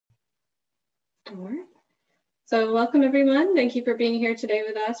All right. So welcome everyone. Thank you for being here today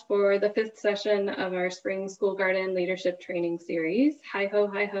with us for the 5th session of our Spring School Garden Leadership Training Series. Hi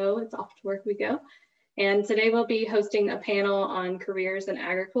ho, it's off to work we go. And today we'll be hosting a panel on careers in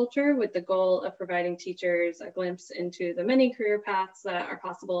agriculture with the goal of providing teachers a glimpse into the many career paths that are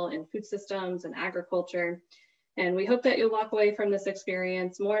possible in food systems and agriculture. And we hope that you'll walk away from this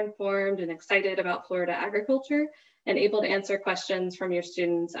experience more informed and excited about Florida agriculture and able to answer questions from your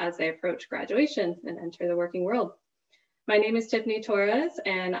students as they approach graduation and enter the working world. My name is Tiffany Torres,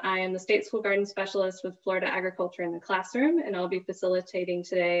 and I am the State School Garden Specialist with Florida Agriculture in the Classroom, and I'll be facilitating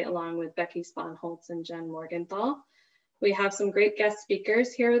today along with Becky Sponholtz and Jen Morgenthal. We have some great guest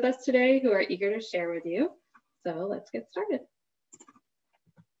speakers here with us today who are eager to share with you. So let's get started.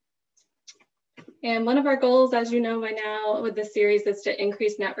 And one of our goals, as you know by now, with this series is to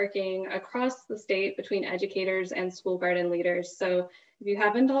increase networking across the state between educators and school garden leaders. So if you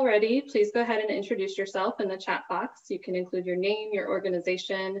haven't already, please go ahead and introduce yourself in the chat box. You can include your name, your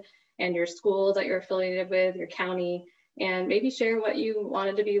organization, and your school that you're affiliated with, your county, and maybe share what you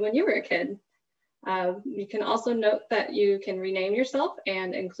wanted to be when you were a kid. You can also note that you can rename yourself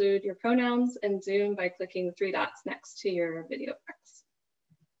and include your pronouns in Zoom by clicking the 3 dots next to your video box.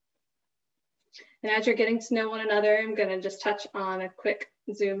 And as you're getting to know one another, I'm going to just touch on a quick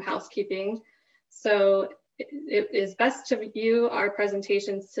Zoom housekeeping. So it is best to view our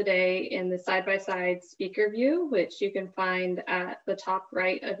presentations today in the side-by-side speaker view, which you can find at the top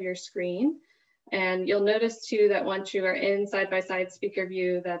right of your screen. And you'll notice too that once you are in side-by-side speaker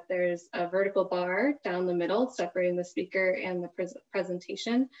view that there's a vertical bar down the middle separating the speaker and the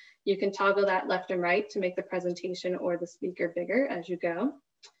presentation. You can toggle that left and right to make the presentation or the speaker bigger as you go.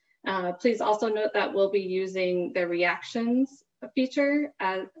 Please also note that we'll be using the reactions feature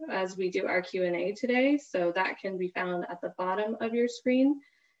as we do our Q&A today. So that can be found at the bottom of your screen.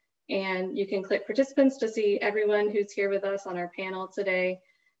 And you can click participants to see everyone who's here with us on our panel today,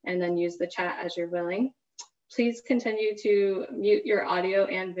 and then use the chat as you're willing. Please continue to mute your audio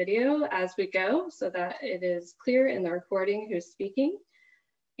and video as we go so that it is clear in the recording who's speaking.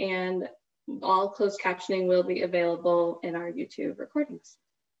 And all closed captioning will be available in our YouTube recordings.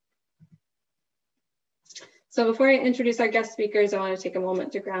 So before I introduce our guest speakers, I want to take a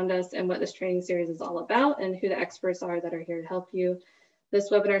moment to ground us in what this training series is all about and who the experts are that are here to help you. This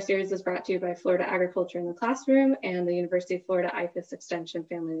webinar series is brought to you by Florida Agriculture in the Classroom and the University of Florida IFAS Extension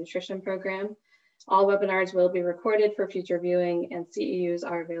Family Nutrition Program. All webinars will be recorded for future viewing, and CEUs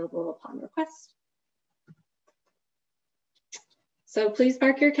are available upon request. So please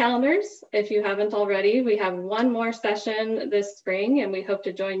mark your calendars if you haven't already. We have one more session this spring, and we hope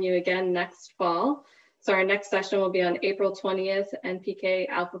to join you again next fall. So our next session will be on April 20th, NPK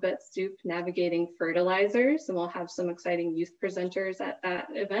Alphabet Soup Navigating Fertilizers, and we'll have some exciting youth presenters at that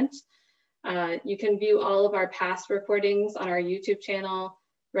event. You can view all of our past recordings on our YouTube channel,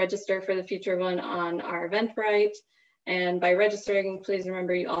 register for the future one on our Eventbrite, and by registering, please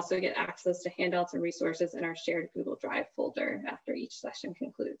remember you also get access to handouts and resources in our shared Google Drive folder after each session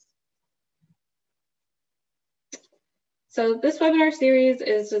concludes. So this webinar series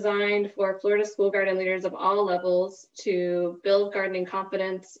is designed for Florida school garden leaders of all levels to build gardening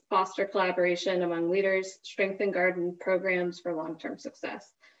confidence, foster collaboration among leaders, strengthen garden programs for long-term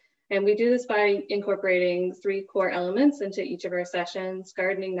success. And we do this by incorporating 3 core elements into each of our sessions: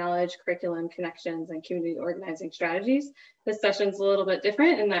 gardening knowledge, curriculum, connections, and community organizing strategies. This session's a little bit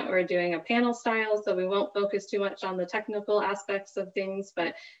different in that we're doing a panel style, so we won't focus too much on the technical aspects of things,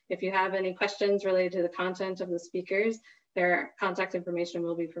 but if you have any questions related to the content of the speakers, their contact information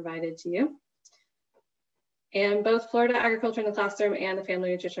will be provided to you. And both Florida Agriculture in the Classroom and the Family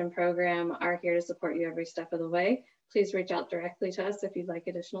Nutrition Program are here to support you every step of the way. Please reach out directly to us if you'd like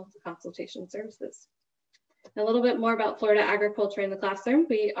additional consultation services. A little bit more about Florida Agriculture in the Classroom.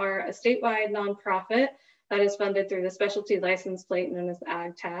 We are a statewide nonprofit that is funded through the specialty license plate known as the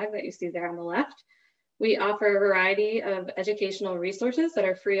Ag Tag that you see there on the left. We offer a variety of educational resources that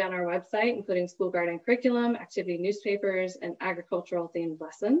are free on our website, including school garden curriculum, activity newspapers, and agricultural themed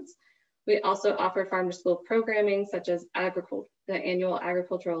lessons. We also offer farm to school programming such as the annual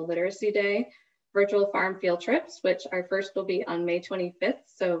Agricultural Literacy Day, virtual farm field trips, which our first will be on May 25th.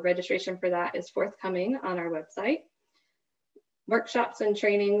 So registration for that is forthcoming on our website. Workshops and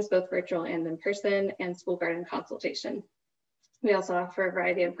trainings, both virtual and in person, and school garden consultation. We also offer a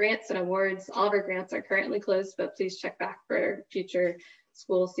variety of grants and awards. All of our grants are currently closed, but please check back for future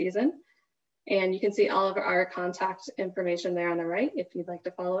school season. And you can see all of our contact information there on the right if you'd like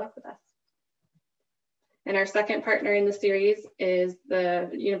to follow up with us. And our second partner in the series is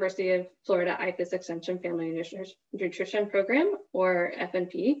the University of Florida IFAS Extension Family Nutrition Program, or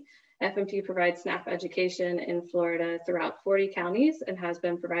FNP. FMP provides SNAP education in Florida throughout 40 counties and has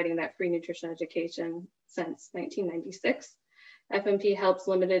been providing that free nutrition education since 1996. FMP helps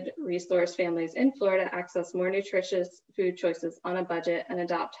limited resource families in Florida access more nutritious food choices on a budget and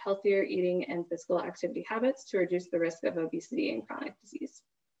adopt healthier eating and physical activity habits to reduce the risk of obesity and chronic disease.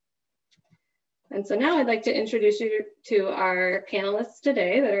 And so now I'd like to introduce you to our panelists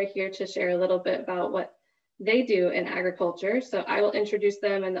today that are here to share a little bit about what they do in agriculture. So I will introduce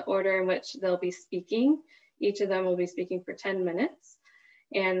them in the order in which they'll be speaking. Each of them will be speaking for 10 minutes.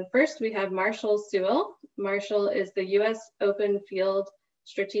 And first we have Marshall Sewell. Marshall is the U.S. Open Field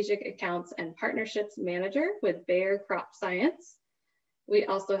Strategic Accounts and Partnerships Manager with Bayer Crop Science. We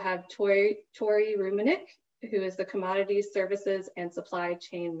also have Tori Rumenick, who is the Commodities Services and Supply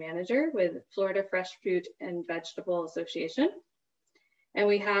Chain Manager with Florida Fresh Fruit and Vegetable Association. And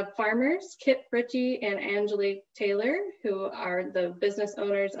we have farmers, Kip Ritchie and Angelique Taylor, who are the business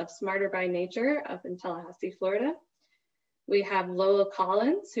owners of Smarter by Nature up in Tallahassee, Florida. We have Lola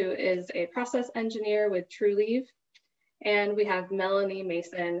Collins, who is a process engineer with TrueLeave. And we have Melanie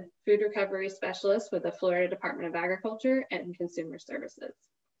Mason, food recovery specialist with the Florida Department of Agriculture and Consumer Services.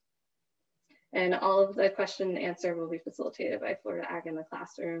 And all of the question and answer will be facilitated by Florida Ag in the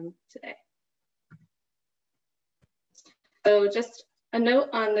Classroom today. So just a note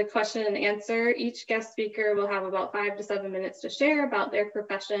on the question and answer, each guest speaker will have about 5 to 7 minutes to share about their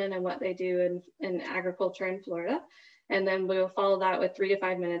profession and what they do in agriculture in Florida. And then we'll follow that with 3 to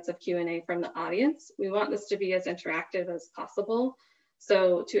 5 minutes of Q&A from the audience. We want this to be as interactive as possible.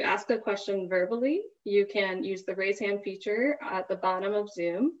 So to ask a question verbally, you can use the raise hand feature at the bottom of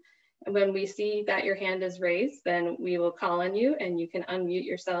Zoom. And when we see that your hand is raised, then we will call on you and you can unmute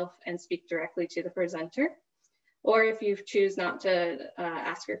yourself and speak directly to the presenter. Or if you choose not to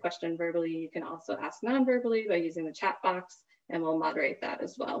ask your question verbally, you can also ask non-verbally by using the chat box, and we'll moderate that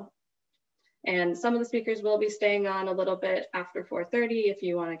as well. And some of the speakers will be staying on a little bit after 4:30 if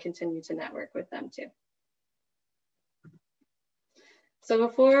you want to continue to network with them too. So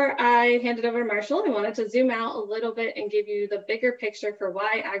before I hand it over to Marshall, I wanted to zoom out a little bit and give you the bigger picture for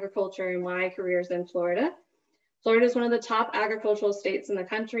why agriculture and why careers in Florida. Florida is one of the top agricultural states in the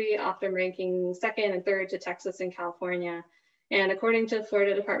country, often ranking second and third to Texas and California. And according to the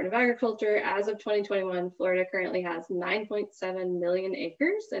Florida Department of Agriculture, as of 2021, Florida currently has 9.7 million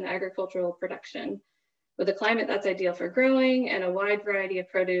acres in agricultural production. With a climate that's ideal for growing and a wide variety of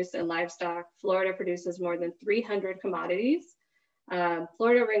produce and livestock, Florida produces more than 300 commodities.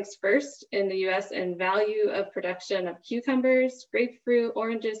 Florida ranks first in the US in value of production of cucumbers, grapefruit,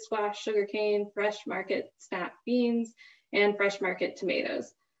 oranges, squash, sugarcane, fresh market snap beans, and fresh market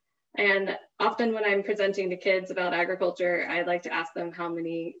tomatoes. And often when I'm presenting to kids about agriculture, I like to ask them how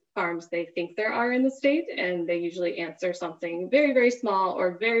many farms they think there are in the state, and they usually answer something very, very small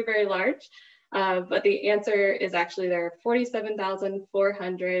or very, very large. But the answer is actually there are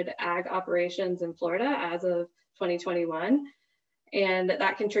 47,400 ag operations in Florida as of 2021. And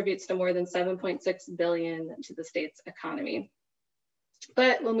that contributes to more than 7.6 billion to the state's economy.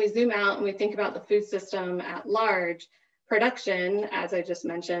 But when we zoom out and we think about the food system at large, production, as I just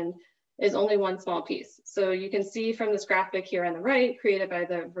mentioned, is only one small piece. So you can see from this graphic here on the right, created by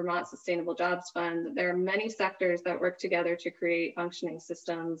the Vermont Sustainable Jobs Fund, that there are many sectors that work together to create functioning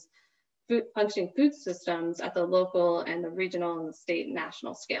systems, functioning food systems at the local and the regional and the state and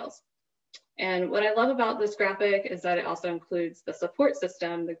national scales. And what I love about this graphic is that it also includes the support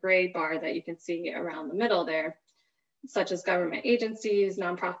system, the gray bar that you can see around the middle there, such as government agencies,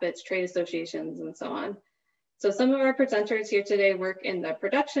 nonprofits, trade associations, and so on. So some of our presenters here today work in the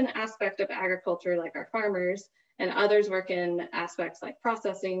production aspect of agriculture, like our farmers, and others work in aspects like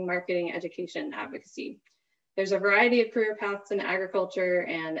processing, marketing, education, and advocacy. There's a variety of career paths in agriculture,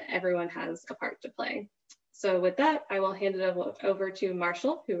 and everyone has a part to play. So with that, I will hand it over to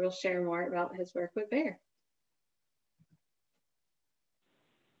Marshall, who will share more about his work with Bayer.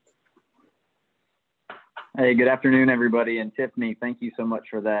 Hey, good afternoon, everybody. And Tiffany, thank you so much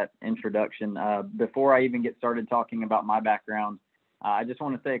for that introduction. Before I even get started talking about my background, I just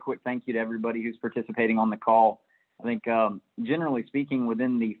want to say a quick thank you to everybody who's participating on the call. I think generally speaking,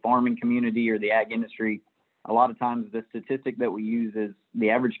 within the farming community or the ag industry, a lot of times the statistic that we use is the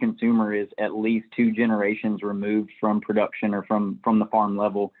average consumer is at least 2 generations removed from production or from the farm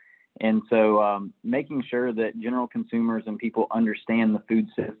level. And so making sure that general consumers and people understand the food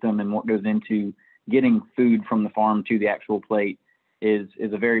system and what goes into getting food from the farm to the actual plate is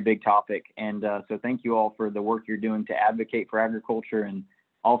a very big topic. And so thank you all for the work you're doing to advocate for agriculture and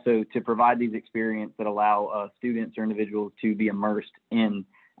also to provide these experiences that allow students or individuals to be immersed in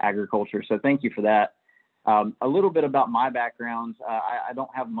agriculture. So thank you for that. A little bit about my background. I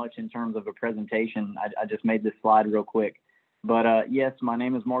don't have much in terms of a presentation. I just made this slide real quick. But yes, my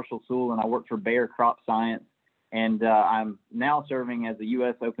name is Marshall Sewell, and I work for Bayer Crop Science. And I'm now serving as a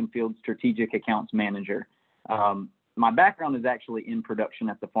U.S. Open Field Strategic Accounts Manager. My background is actually in production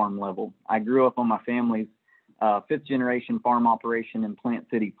at the farm level. I grew up on my family's fifth generation farm operation in Plant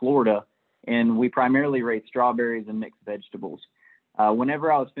City, Florida, and we primarily raised strawberries and mixed vegetables.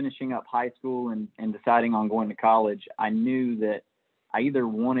 Whenever I was finishing up high school and deciding on going to college, I knew that I either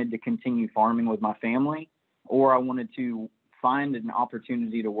wanted to continue farming with my family or I wanted to find an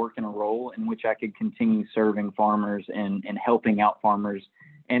opportunity to work in a role in which I could continue serving farmers and helping out farmers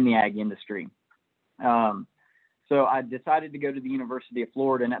in the ag industry. So I decided to go to the University of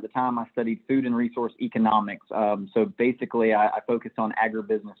Florida, and at the time I studied food and resource economics. So basically I focused on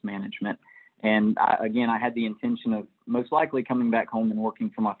agribusiness management. And I had the intention of most likely coming back home and working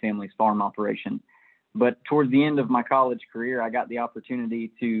for my family's farm operation. But towards the end of my college career, I got the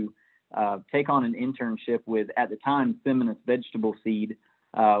opportunity to take on an internship with, at the time, Seminis Vegetable Seed,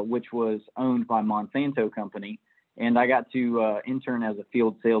 which was owned by Monsanto Company. And I got to intern as a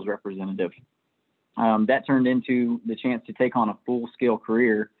field sales representative. That turned into the chance to take on a full-scale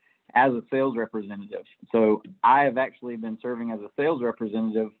career as a sales representative. So I have actually been serving as a sales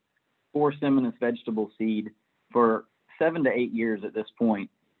representative for Seminis Vegetable Seed for 7 to 8 years at this point,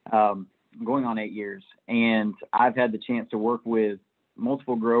 going on 8 years. And I've had the chance to work with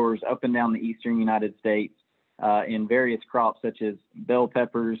multiple growers up and down the eastern United States in various crops such as bell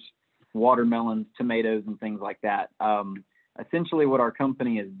peppers, watermelons, tomatoes, and things like that. Essentially what our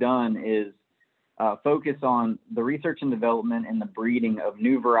company has done is focus on the research and development and the breeding of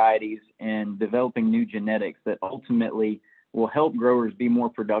new varieties and developing new genetics that ultimately will help growers be more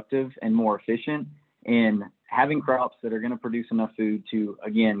productive and more efficient in having crops that are going to produce enough food to,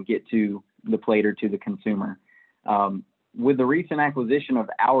 again, get to the plate or to the consumer. With the recent acquisition of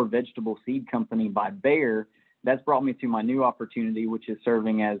Our Vegetable Seed Company by Bayer, that's brought me to my new opportunity, which is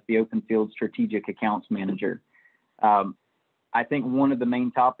serving as the Open Field Strategic Accounts Manager. I think one of the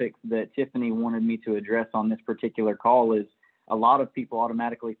main topics that Tiffany wanted me to address on this particular call is a lot of people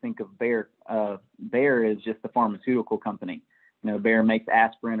automatically think of Bayer. Bayer is just a pharmaceutical company. You know, Bayer makes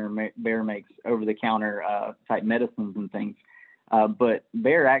aspirin or Bayer makes over-the-counter type medicines and things. But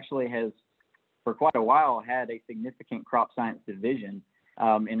Bayer actually has, for quite a while, had a significant crop science division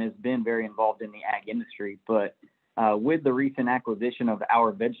and has been very involved in the ag industry. But with the recent acquisition of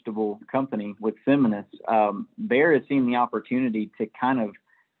Our Vegetable Company with Seminis, Bayer has seen the opportunity to kind of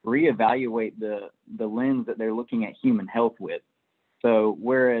reevaluate the lens that they're looking at human health with. So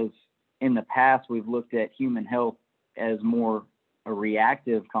whereas in the past we've looked at human health as more a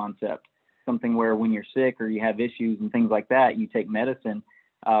reactive concept, something where when you're sick or you have issues and things like that, you take medicine.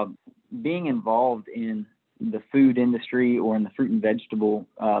 Being involved in the food industry or in the fruit and vegetable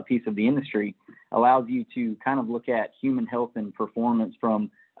piece of the industry allows you to kind of look at human health and performance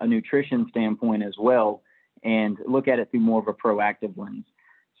from a nutrition standpoint as well, and look at it through more of a proactive lens.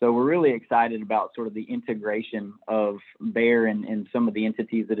 So we're really excited about sort of the integration of Bayer and some of the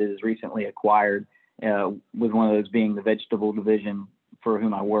entities that it has recently acquired, with one of those being the vegetable division for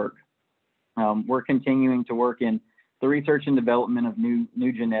whom I work. We're continuing to work in the research and development of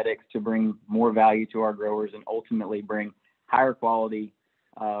new genetics to bring more value to our growers and ultimately bring higher quality,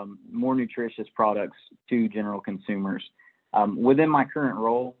 more nutritious products to general consumers. Within my current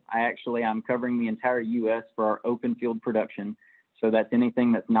role, I'm covering the entire U.S. for our open field production. So that's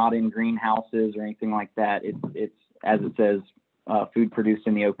anything that's not in greenhouses or anything like that. It's as it says, food produced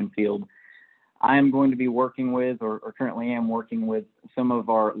in the open field. I am going to be working with, or currently am working with, some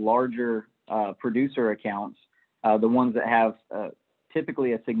of our larger producer accounts, the ones that have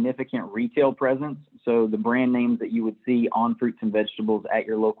typically a significant retail presence. So the brand names that you would see on fruits and vegetables at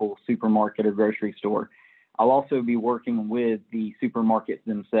your local supermarket or grocery store. I'll also be working with the supermarkets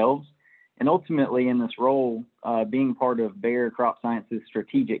themselves. And ultimately in this role, being part of Bayer Crop Science's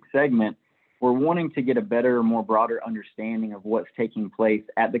strategic segment, we're wanting to get a better, more broader understanding of what's taking place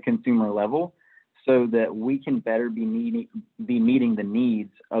at the consumer level so that we can better be meeting the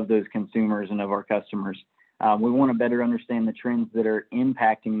needs of those consumers and of our customers. We want to better understand the trends that are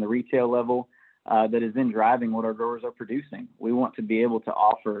impacting the retail level that is then driving what our growers are producing. We want to be able to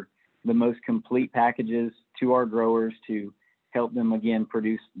offer the most complete packages to our growers to help them, again,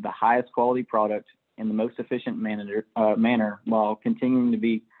 produce the highest quality product in the most efficient manner while continuing to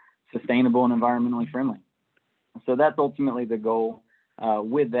be sustainable and environmentally friendly. So that's ultimately the goal.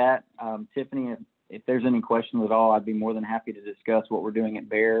 With that, Tiffany, if there's any questions at all, I'd be more than happy to discuss what we're doing at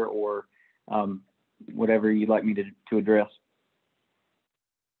Bayer or whatever you'd like me to address.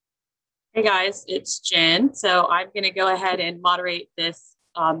 Hey guys, it's Jen. So I'm going to go ahead and moderate this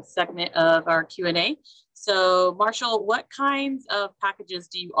segment of our Q&A. So Marshall, what kinds of packages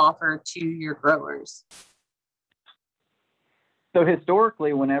do you offer to your growers? So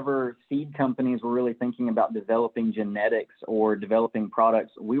historically, whenever seed companies were really thinking about developing genetics or developing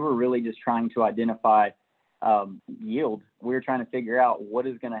products, we were really just trying to identify yield. We were trying to figure out what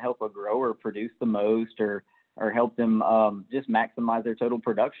is going to help a grower produce the most or help them just maximize their total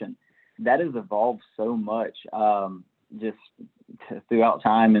production. That has evolved so much just throughout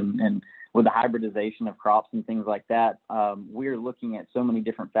time and with the hybridization of crops and things like that. We're looking at so many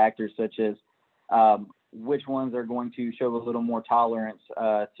different factors, such as which ones are going to show a little more tolerance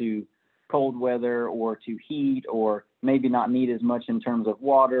to cold weather or to heat, or maybe not need as much in terms of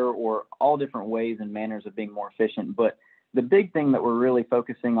water, or all different ways and manners of being more efficient. But the big thing that we're really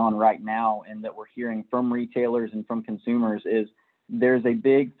focusing on right now, and that we're hearing from retailers and from consumers, is there's a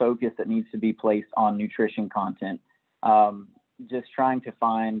big focus that needs to be placed on nutrition content. Just trying to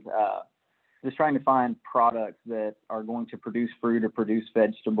find products that are going to produce fruit or produce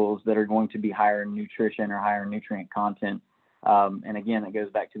vegetables that are going to be higher in nutrition or higher nutrient content. And again, it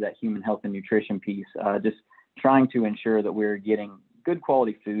goes back to that human health and nutrition piece. Just trying to ensure that we're getting good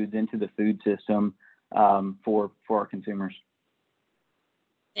quality foods into the food system for our consumers.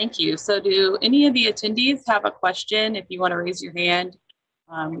 Thank you. So do any of the attendees have a question? If you want to raise your hand,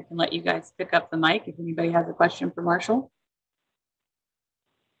 we can let you guys pick up the mic if anybody has a question for Marshall.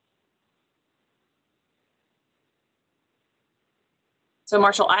 So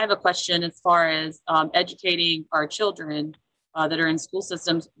Marshall, I have a question as far as educating our children that are in school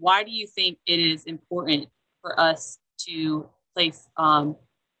systems. Why do you think it is important for us to place that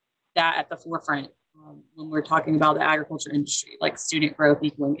at the forefront when we're talking about the agriculture industry, like student growth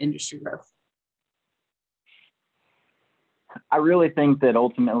equaling industry growth? I really think that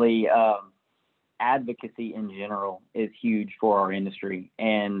ultimately advocacy in general is huge for our industry.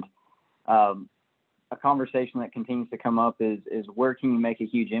 And a conversation that continues to come up is where can you make a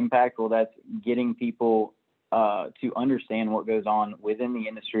huge impact? Well, that's getting people to understand what goes on within the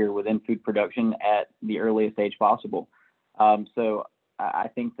industry or within food production at the earliest age possible. So I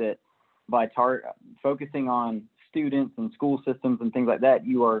think that by focusing on students and school systems and things like that,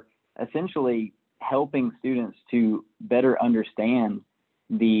 you are essentially helping students to better understand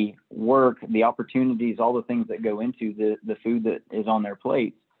the work, the opportunities, all the things that go into the food that is on their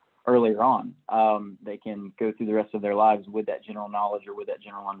plates earlier on. They can go through the rest of their lives with that general knowledge or with that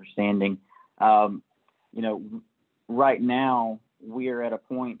general understanding. Right now we are at a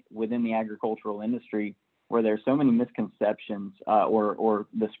point within the agricultural industry where there's so many misconceptions or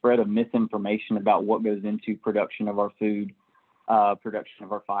the spread of misinformation about what goes into production of our food, production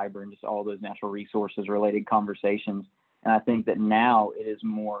of our fiber, and just all those natural resources related conversations. And I think that now it is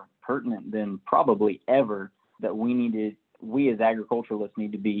more pertinent than probably ever that we as agriculturalists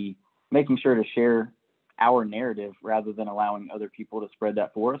need to be making sure to share our narrative rather than allowing other people to spread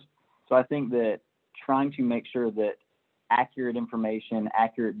that for us. So I think that trying to make sure that accurate information,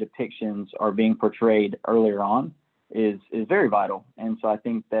 accurate depictions are being portrayed earlier on is very vital. And so I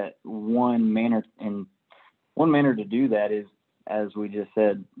think that one manner to do that is, as we just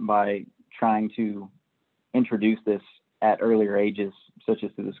said, by trying to introduce this at earlier ages, such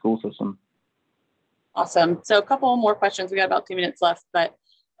as through the school system. Awesome. So a couple more questions. We got about 2 minutes left, but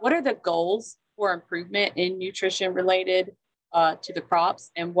what are the goals for improvement in nutrition related to the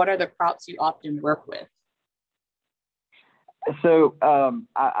crops, and what are the crops you often work with? So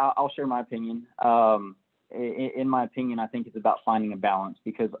I'll share my opinion. In my opinion, I think it's about finding a balance,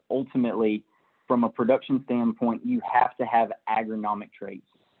 because ultimately, from a production standpoint, you have to have agronomic traits.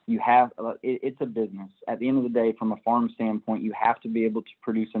 It's a business. At the end of the day, from a farm standpoint, you have to be able to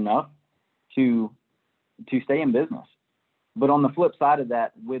produce enough to stay in business. But on the flip side of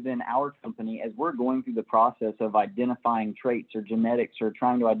that, within our company, as we're going through the process of identifying traits or genetics or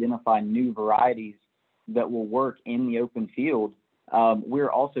trying to identify new varieties that will work in the open field, we're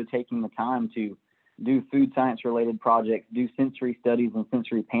also taking the time to do food science related projects, do sensory studies and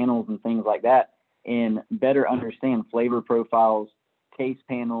sensory panels and things like that, and better understand flavor profiles, taste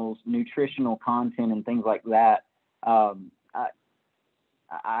panels, nutritional content, and things like that. I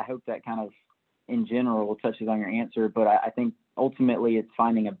hope that kind of, in general, touches on your answer, but I think ultimately it's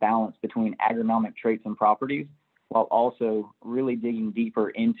finding a balance between agronomic traits and properties while also really digging deeper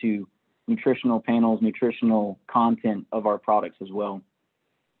into nutritional panels, nutritional content of our products as well.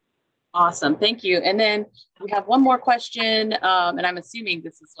 Awesome. Thank you. And then we have one more question, and I'm assuming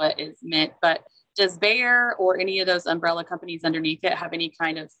this is what is meant, but does Bayer or any of those umbrella companies underneath it have any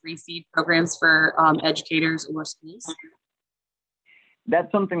kind of free seed programs for educators or schools?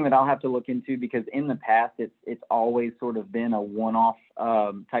 That's something that I'll have to look into, because in the past, it's always sort of been a one-off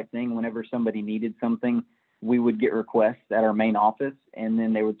type thing. Whenever somebody needed something, we would get requests at our main office, and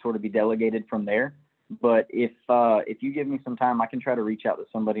then they would sort of be delegated from there. But if you give me some time, I can try to reach out to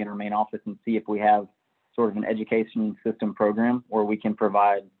somebody in our main office and see if we have sort of an education system program where we can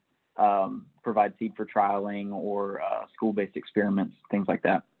provide seed for trialing or school-based experiments, things like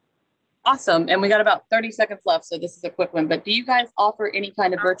that. Awesome. And we got about 30 seconds left, so this is a quick one. But do you guys offer any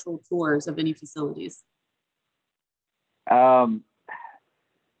kind of virtual tours of any facilities?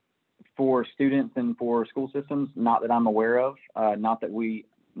 For students and for school systems, not that I'm aware of. Not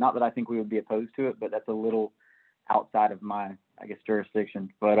that I think we would be opposed to it, but that's a little outside of my, I guess,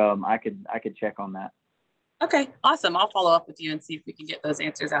 jurisdiction. But I could check on that. Okay, awesome. I'll follow up with you and see if we can get those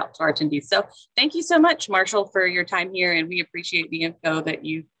answers out to our attendees. So thank you so much, Marshall, for your time here, and we appreciate the info that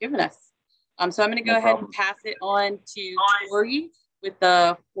you've given us. So I'm going to go ahead and pass it on to Tori with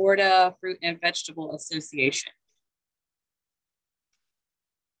the Florida Fruit and Vegetable Association.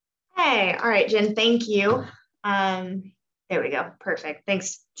 Hey, all right, Jen, thank you. There we go, perfect.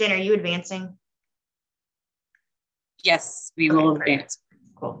 Thanks. Jen, are you advancing? Yes, we will advance.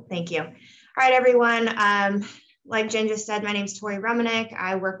 Cool, thank you. All right, everyone. Like Jen just said, my name is Tori Rumenick.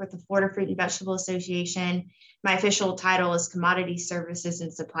 I work with the Florida Fruit and Vegetable Association. My official title is Commodity Services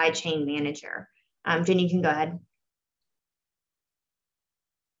and Supply Chain Manager. Jen, you can go ahead.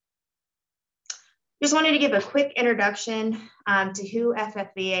 Just wanted to give a quick introduction to who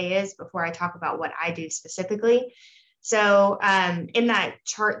FFVA is before I talk about what I do specifically. So in that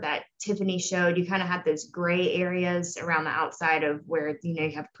chart that Tiffany showed, you kind of have those gray areas around the outside of where, you know,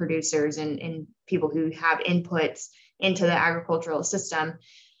 you have producers and people who have inputs into the agricultural system.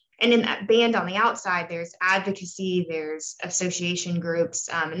 And in that band on the outside, there's advocacy, there's association groups,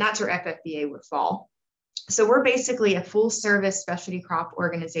 and that's where FFVA would fall. So we're basically a full service specialty crop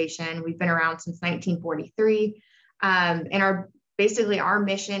organization. We've been around since 1943. And our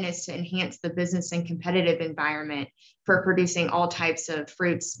mission is to enhance the business and competitive environment for producing all types of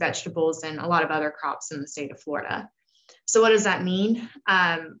fruits, vegetables, and a lot of other crops in the state of Florida. So what does that mean?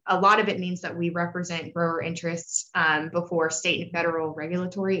 A lot of it means that we represent grower interests before state and federal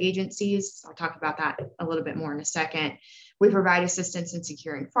regulatory agencies. I'll talk about that a little bit more in a second. We provide assistance in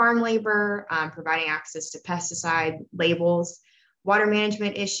securing farm labor, providing access to pesticide labels, water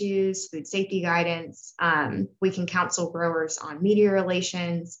management issues, food safety guidance. We can counsel growers on media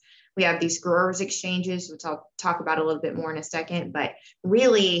relations. We have these growers exchanges, which I'll talk about a little bit more in a second, but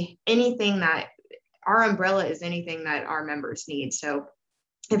really anything that our umbrella is anything that our members need. So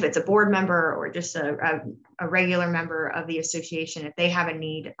if it's a board member or just a regular member of the association, if they have a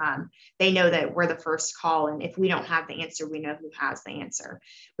need, they know that we're the first call. And if we don't have the answer, we know who has the answer.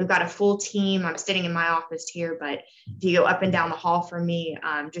 We've got a full team. I'm sitting in my office here, but if you go up and down the hall from me,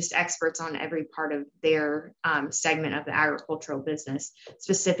 just experts on every part of their segment of the agricultural business,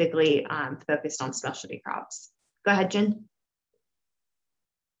 specifically focused on specialty crops. Go ahead, Jen.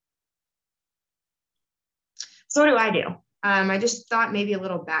 So what do I do? I just thought maybe a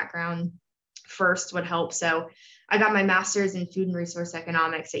little background first would help. So I got my master's in food and resource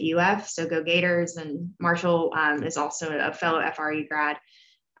economics at UF. So go Gators, and Marshall is also a fellow FRE grad.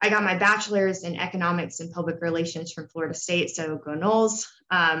 I got my bachelor's in economics and public relations from Florida State. So go Noles.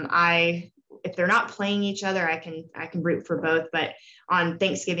 If they're not playing each other, I can root for both. But on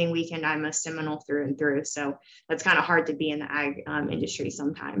Thanksgiving weekend, I'm a Seminole through and through. So that's kind of hard to be in the ag industry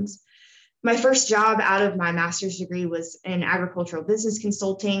sometimes. My first job out of my master's degree was in agricultural business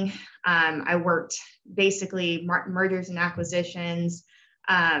consulting. I worked basically mergers and acquisitions.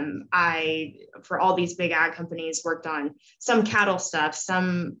 For all these big ag companies, worked on some cattle stuff,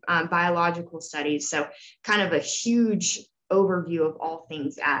 some biological studies. So kind of a huge overview of all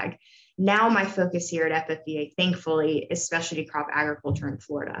things ag. Now my focus here at FFVA, thankfully, is specialty crop agriculture in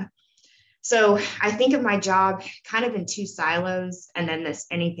Florida. So I think of my job kind of in two silos, and then this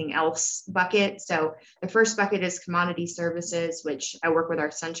anything else bucket. So the first bucket is commodity services, which I work with our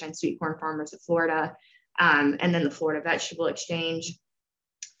Sunshine Sweet Corn farmers of Florida, and then the Florida Vegetable Exchange.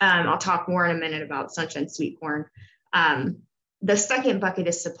 I'll talk more in a minute about Sunshine Sweet Corn. The second bucket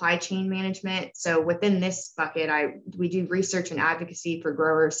is supply chain management. So within this bucket, we do research and advocacy for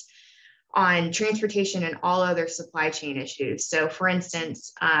growers on transportation and all other supply chain issues. So for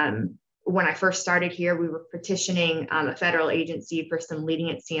instance, when I first started here, we were petitioning a federal agency for some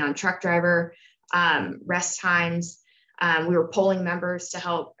leniency on truck driver rest times. We were polling members to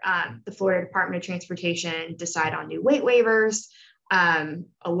help the Florida Department of Transportation decide on new weight waivers. A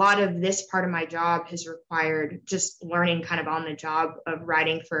lot of this part of my job has required just learning kind of on the job of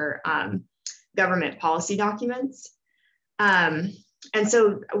writing for government policy documents. And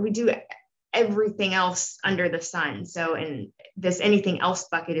so we do everything else under the sun. So in this anything else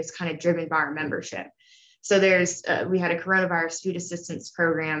bucket is kind of driven by our membership. So we had a coronavirus food assistance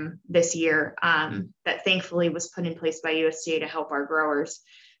program this year that thankfully was put in place by USDA to help our growers.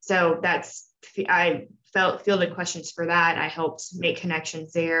 So I fielded questions for that. I helped make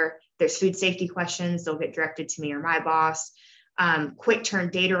connections there. There's food safety questions. They'll get directed to me or my boss. Quick turn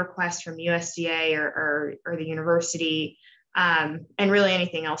data requests from USDA or the university, and really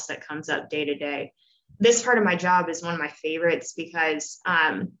anything else that comes up day to day. This part of my job is one of my favorites because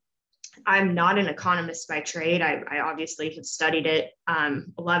I'm not an economist by trade. I obviously have studied it,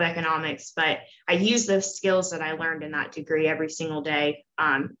 love economics, but I use those skills that I learned in that degree every single day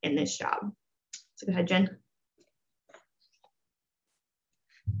in this job. So go ahead, Jen.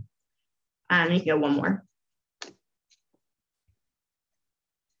 You can go one more.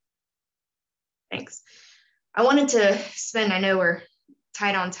 Thanks. I wanted to spend, I know we're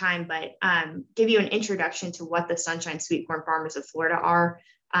tight on time, but give you an introduction to what the Sunshine Sweet Corn Farmers of Florida are,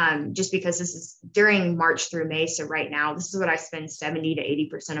 just because this is during March through May. So right now, this is what I spend 70 to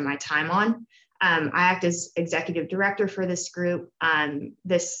 80% of my time on. I act as executive director for this group.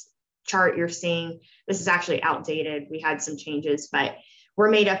 This chart you're seeing, this is actually outdated. We had some changes, but we're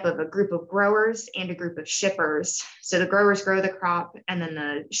made up of a group of growers and a group of shippers. So the growers grow the crop, and then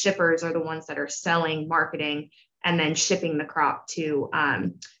the shippers are the ones that are selling, marketing, and then shipping the crop to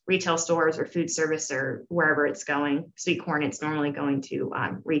retail stores or food service or wherever it's going. Sweet corn, it's normally going to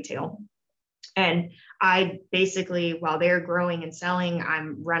retail. And I basically, while they're growing and selling,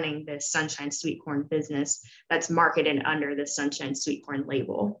 I'm running this Sunshine Sweet Corn business that's marketed under the Sunshine Sweet Corn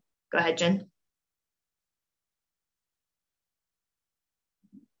label. Go ahead, Jen.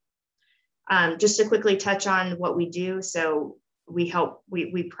 Just to quickly touch on what we do. So we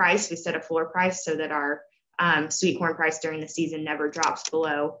set a floor price so that our sweet corn price during the season never drops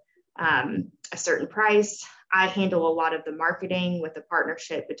below a certain price. I handle a lot of the marketing with the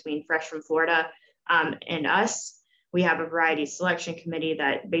partnership between Fresh from Florida and us. We have a variety selection committee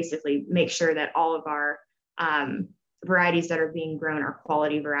that basically makes sure that all of our varieties that are being grown are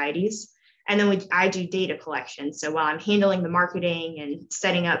quality varieties. And then I do data collection. So while I'm handling the marketing and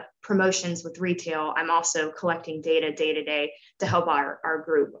setting up promotions with retail, I'm also collecting data day to day to help our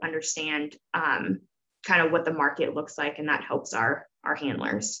group understand kind of what the market looks like. And that helps our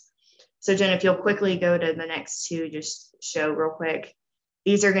handlers. So Jen, if you'll quickly go to the next two, just show real quick.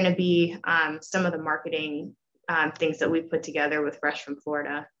 These are going to be some of the marketing things that we've put together with Fresh from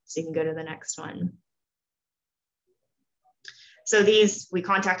Florida. So you can go to the next one. So we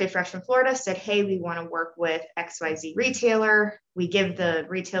contacted Fresh from Florida, said, hey, we want to work with XYZ retailer. We give the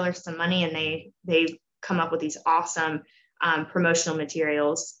retailer some money and they come up with these awesome promotional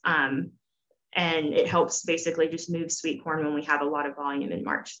materials. And it helps basically just move sweet corn when we have a lot of volume in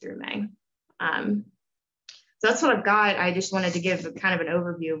March through May. So that's what I've got. I just wanted to give kind of an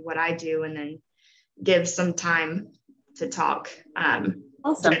overview of what I do and then give some time to talk.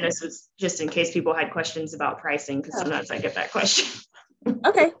 Awesome. And this was just in case people had questions about pricing, because sometimes I get that question.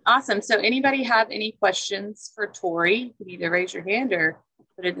 Okay, awesome. So anybody have any questions for Tori? You can either raise your hand or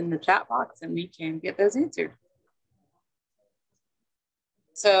put it in the chat box and we can get those answered.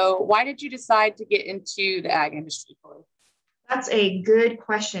 So why did you decide to get into the ag industry, Tori? That's a good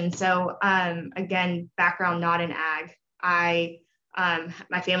question. So again, background not in ag.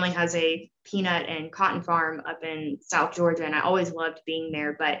 My family has a peanut and cotton farm up in South Georgia, and I always loved being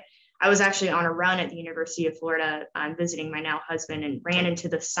there. But I was actually on a run at the University of Florida visiting my now husband and ran into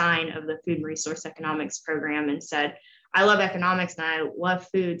the sign of the Food and Resource Economics program and said, I love economics and I love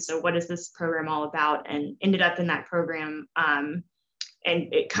food. So what is this program all about? And ended up in that program.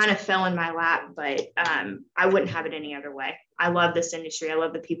 And it kind of fell in my lap, but I wouldn't have it any other way. I love this industry. I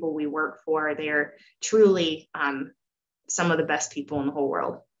love the people we work for. They're truly some of the best people in the whole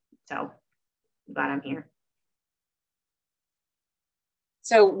world. So I'm glad I'm here.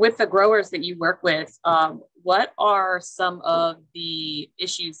 So with the growers that you work with, what are some of the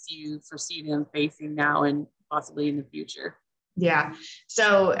issues you foresee them facing now and possibly in the future? Yeah.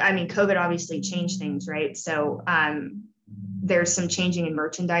 So, I mean, COVID obviously changed things, right? So there's some changing in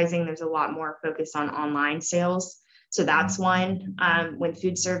merchandising. There's a lot more focus on online sales. So that's one. When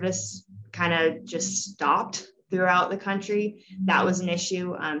food service kind of just stopped throughout the country, that was an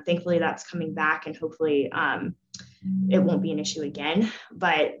issue. Thankfully, that's coming back, and hopefully it won't be an issue again.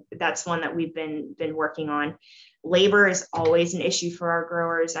 But that's one that we've been working on. Labor is always an issue for our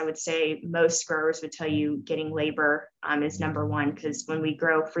growers. I would say most growers would tell you getting labor is number one, because when we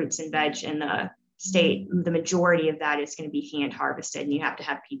grow fruits and veg in the state, the majority of that is going to be hand harvested, and you have to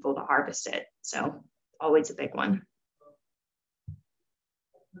have people to harvest it. So always a big one.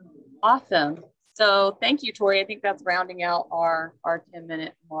 Awesome. So thank you, Tori. I think that's rounding out our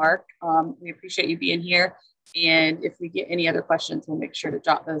 10-minute mark. We appreciate you being here. And if we get any other questions, we'll make sure to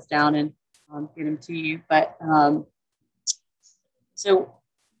jot those down and get them to you. But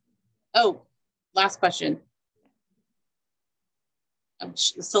last question.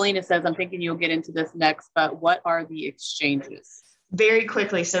 Selena says, I'm thinking you'll get into this next, but what are the exchanges? Very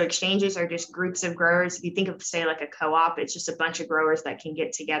quickly. So exchanges are just groups of growers. If you think of, say, like a co-op, it's just a bunch of growers that can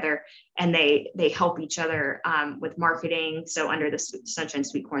get together and they help each other with marketing. So under the Sunshine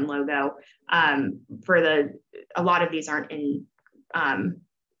Sweet Corn logo, a lot of these aren't in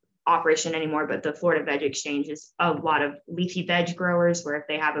operation anymore, but the Florida Veg Exchange is a lot of leafy veg growers where if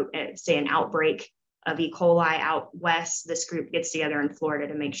they have say an outbreak of E. coli out west, this group gets together in Florida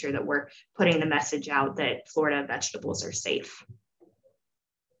to make sure that we're putting the message out that Florida vegetables are safe.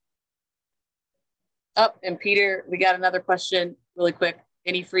 Oh, and Peter, we got another question really quick.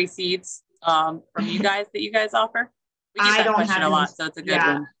 Any free seeds from you guys that you guys offer? We get that question a lot, so it's a good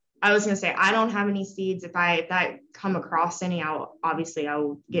one. I was going to say, I don't have any seeds. If I come across any, I'll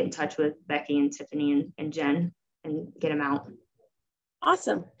get in touch with Becky and Tiffany and Jen and get them out.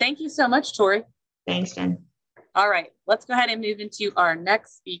 Awesome. Thank you so much, Tori. Thanks, Jen. All right, let's go ahead and move into our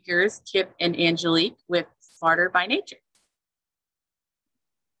next speakers, Kip and Angelique with Smarter by Nature.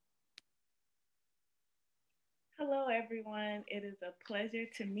 Hello, everyone. It is a pleasure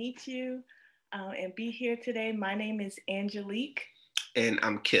to meet you and be here today. My name is Angelique. And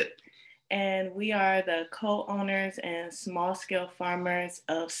I'm Kip. And we are the co-owners and small-scale farmers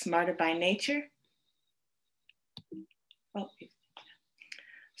of Smarter by Nature.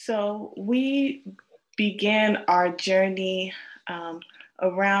 So we began our journey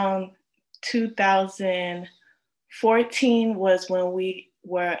around 2014 was when we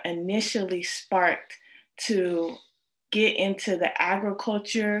were initially sparked to get into the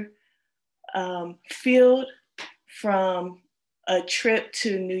agriculture field from a trip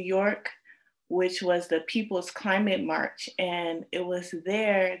to New York, which was the People's Climate March. And it was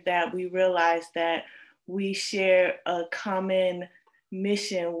there that we realized that we share a common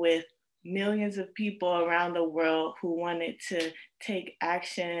mission with millions of people around the world who wanted to take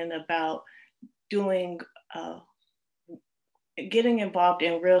action about getting involved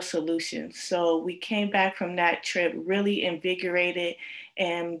in real solutions. So we came back from that trip really invigorated,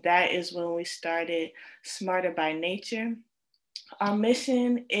 and that is when we started Smarter by Nature. Our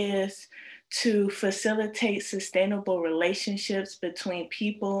mission is to facilitate sustainable relationships between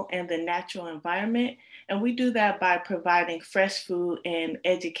people and the natural environment. And we do that by providing fresh food and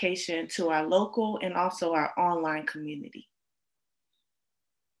education to our local and also our online community.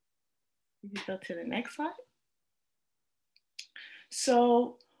 You can go to the next slide.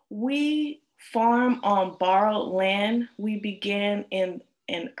 So we farm on borrowed land. We began in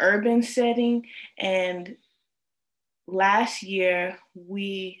an urban setting, and last year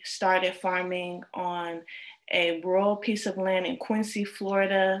we started farming on a rural piece of land in Quincy,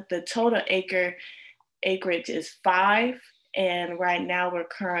 Florida. The total acreage is 5, and right now we're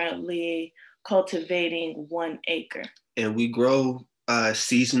currently cultivating 1 acre. And we grow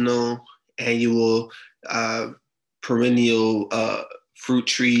seasonal, annual, perennial fruit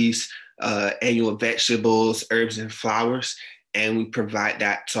trees, annual vegetables, herbs, and flowers, and we provide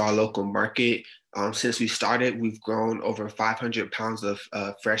that to our local market. Since we started, we've grown over 500 pounds of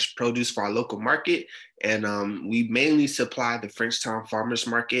fresh produce for our local market, and we mainly supply the Frenchtown Farmers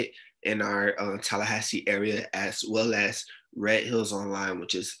Market in our Tallahassee area, as well as Red Hills Online,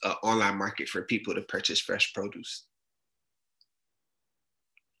 which is an online market for people to purchase fresh produce.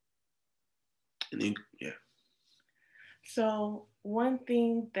 And then, yeah. So one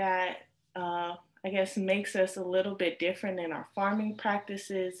thing that I guess makes us a little bit different in our farming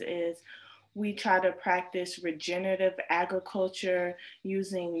practices is we try to practice regenerative agriculture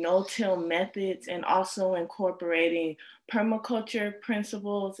using no-till methods and also incorporating permaculture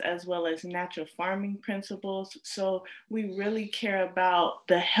principles as well as natural farming principles. So we really care about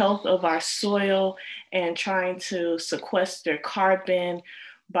the health of our soil and trying to sequester carbon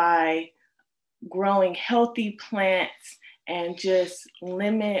by growing healthy plants and just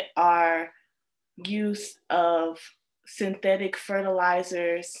limit our use of synthetic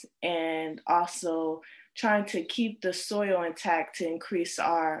fertilizers, and also trying to keep the soil intact to increase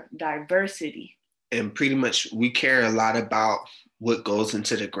our diversity. And pretty much we care a lot about what goes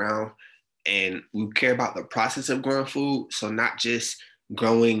into the ground, and we care about the process of growing food. So not just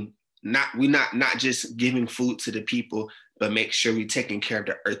growing, not just giving food to the people, but make sure we're taking care of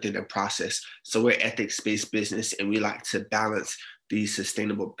the earth in the process. So we're ethics-based business, and we like to balance these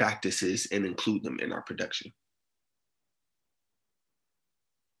sustainable practices and include them in our production.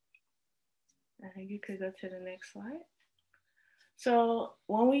 You could go to the next slide. So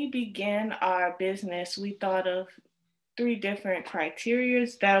when we began our business, we thought of 3 different criteria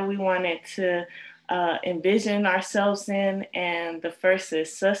that we wanted to envision ourselves in. And the first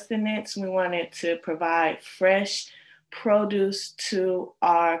is sustenance. We wanted to provide fresh produce to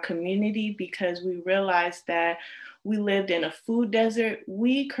our community because we realized that we lived in a food desert.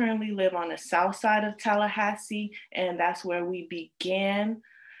 We currently live on the south side of Tallahassee, and that's where we began.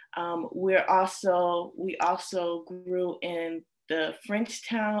 We also grew in the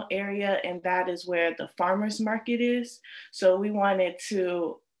Frenchtown area, and that is where the farmers market is. So we wanted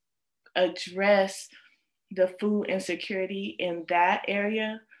to address the food insecurity in that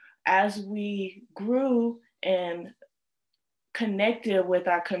area. As we grew and connected with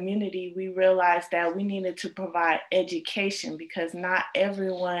our community, we realized that we needed to provide education because not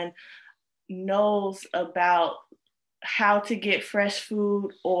everyone knows about how to get fresh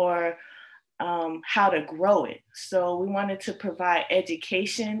food or how to grow it. So we wanted to provide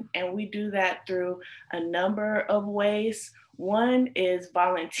education, and we do that through a number of ways. One is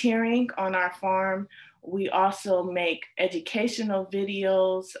volunteering on our farm. We also make educational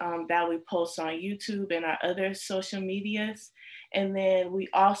videos that we post on YouTube and our other social medias. And then we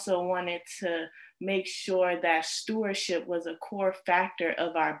also wanted to make sure that stewardship was a core factor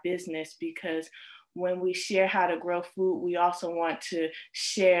of our business, because when we share how to grow food, we also want to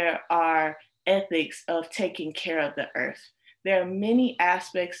share our ethics of taking care of the earth. There are many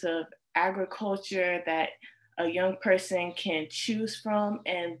aspects of agriculture that a young person can choose from,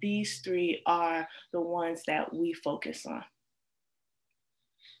 and these 3 are the ones that we focus on.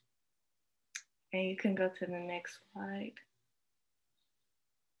 And you can go to the next slide.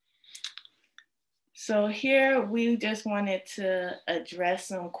 So here we just wanted to address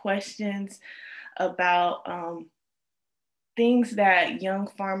some questions about things that young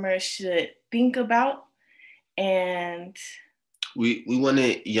farmers should think about. And we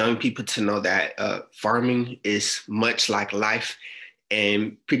wanted young people to know that farming is much like life,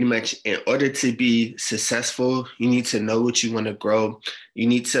 and pretty much in order to be successful, you need to know what you want to grow. You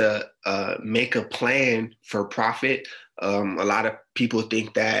need to make a plan for profit. A lot of people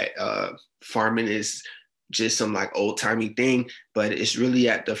think that farming is just some like old timey thing, but it's really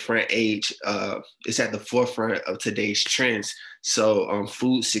at the front age. It's at the forefront of today's trends. So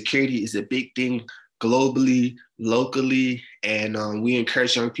food security is a big thing globally, locally, and we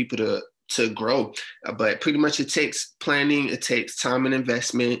encourage young people to grow. But pretty much it takes planning, it takes time and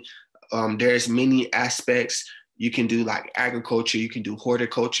investment. There's many aspects. You can do like agriculture, you can do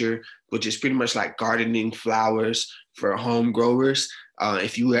horticulture, which is pretty much like gardening flowers for home growers.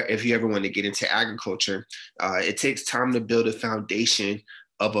 If you ever want to get into agriculture, it takes time to build a foundation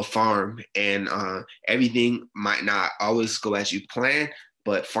of a farm, and everything might not always go as you plan,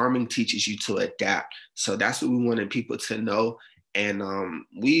 but farming teaches you to adapt. So that's what we wanted people to know. And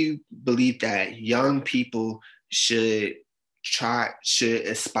we believe that young people should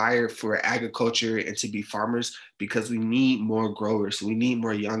aspire for agriculture and to be farmers, because we need more growers. We need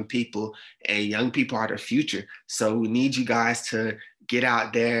more young people, and young people are the future. So we need you guys to get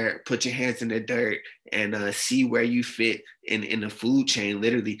out there, put your hands in the dirt, and see where you fit in the food chain,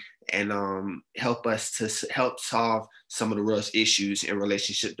 literally, and help us to help solve some of the world's issues in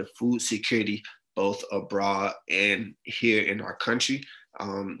relationship to food security, both abroad and here in our country,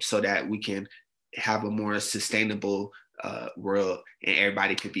 so that we can have a more sustainable world and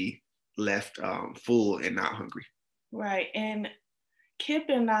everybody could be left full and not hungry. Right. And Kip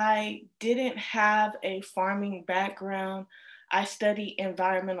and I didn't have a farming background. I studied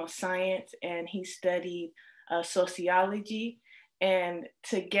environmental science and he studied sociology. And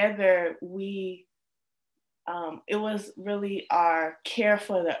together it was really our care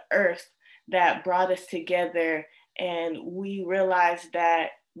for the earth that brought us together. And we realized that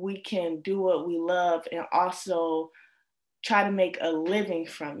we can do what we love and also try to make a living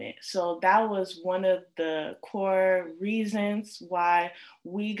from it. So that was one of the core reasons why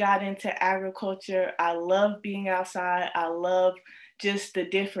we got into agriculture. I love being outside. I love just the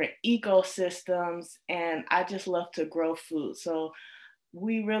different ecosystems, and I just love to grow food. So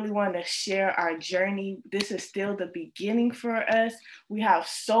we really want to share our journey. This is still the beginning for us. We have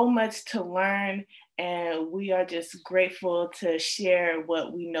so much to learn, and we are just grateful to share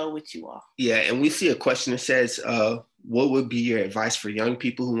what we know with you all. Yeah, and we see a question that says, what would be your advice for young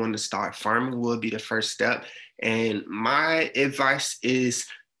people who want to start farming? What would be the first step? And my advice is,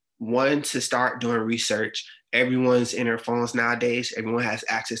 one, to start doing research. Everyone's in their phones nowadays. Everyone has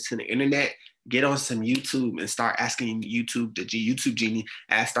access to the internet. Get on some YouTube and start asking YouTube, the YouTube genie,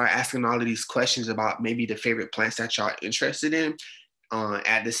 start asking all of these questions about maybe the favorite plants that y'all interested in.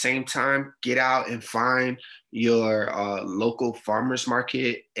 At the same time, get out and find your local farmers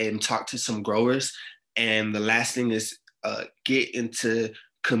market and talk to some growers. And the last thing is get into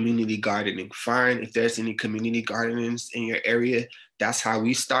community gardening. Find if there's any community gardens in your area. That's how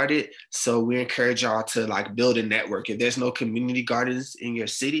we started. So we encourage y'all to like build a network. If there's no community gardens in your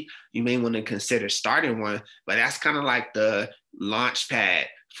city, you may want to consider starting one, but that's kind of like the launch pad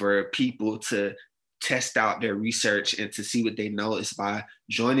for people to test out their research and to see what they know is by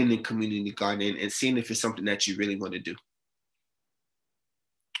joining in community gardening and seeing if it's something that you really want to do.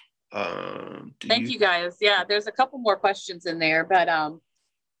 Thank you guys. Yeah, there's a couple more questions in there, but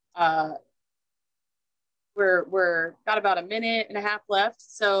we're got about a minute and a half left.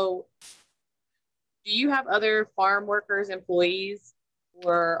 So do you have other farm workers, employees,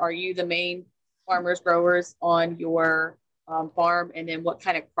 or are you the main farmers, growers on your farm? And then what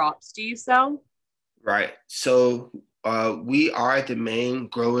kind of crops do you sell? Right. So we are the main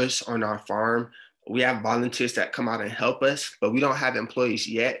growers on our farm. We have volunteers that come out and help us, but we don't have employees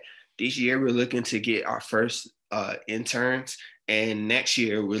yet. This year, we're looking to get our first interns. And next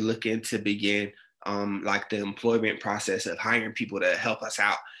year, we're looking to begin like the employment process of hiring people to help us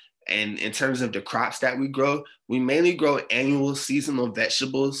out. And in terms of the crops that we mainly grow annual seasonal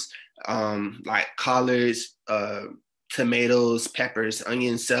vegetables like collards, tomatoes, peppers,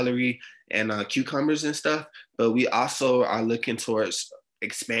 onions, celery, and cucumbers and stuff. But we also are looking towards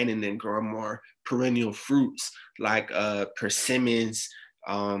expanding and growing more perennial fruits like persimmons.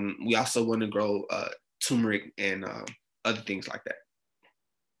 We also want to grow turmeric and other things like that.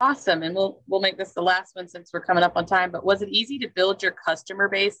 Awesome. And we'll make this the last one since we're coming up on time, but was it easy to build your customer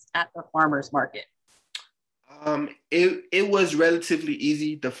base at the farmers market? It was relatively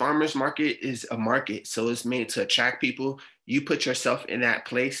easy. The farmers market is a market, so it's made to attract people. You put yourself in that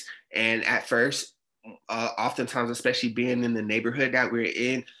place. And at first, oftentimes, especially being in the neighborhood that we're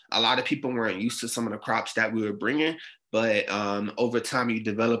in, a lot of people weren't used to some of the crops that we were bringing. But over time, you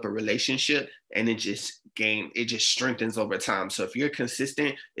develop a relationship and it just strengthens over time. So if you're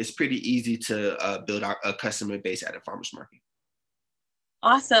consistent, it's pretty easy to build a customer base at a farmer's market.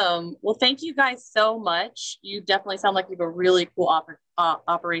 Awesome. Well, thank you guys so much. You definitely sound like you have a really cool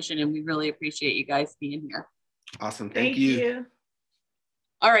operation, and we really appreciate you guys being here. Awesome. Thank you.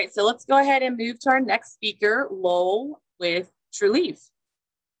 All right, so let's go ahead and move to our next speaker, Lowell with Trulieve.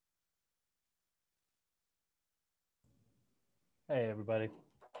 Hey, everybody.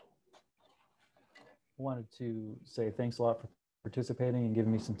 I wanted to say thanks a lot for participating and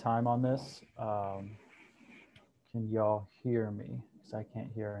giving me some time on this. Can y'all hear me? Because I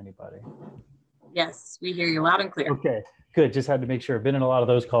can't hear anybody. Yes, we hear you loud and clear. Okay, good. Just had to make sure. I've been in a lot of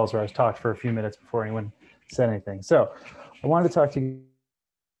those calls where I was talked for a few minutes before anyone said anything. So I wanted to talk to you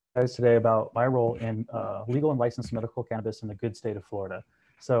guys today about my role in legal and licensed medical cannabis in the good state of Florida.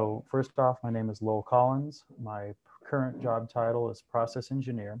 So first off, my name is Lowell Collins. My current job title is process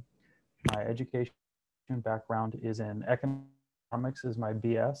engineer. My education background is in economics is my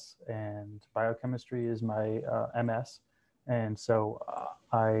BS and biochemistry is my MS. And so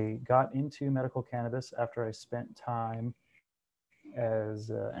I got into medical cannabis after I spent time as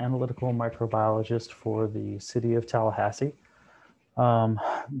an analytical microbiologist for the city of Tallahassee.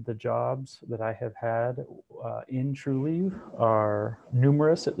 The jobs that I have had in Trulieve are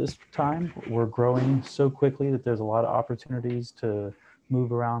numerous at this time. We're growing so quickly that there's a lot of opportunities to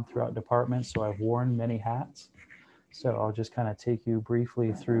move around throughout departments. So I've worn many hats. So I'll just kind of take you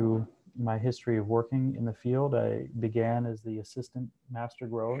briefly through my history of working in the field. I began as the assistant master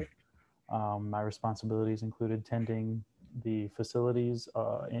grower. My responsibilities included tending the facilities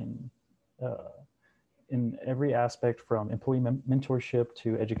in every aspect from employee mentorship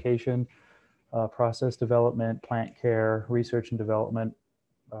to education, process development, plant care, research and development.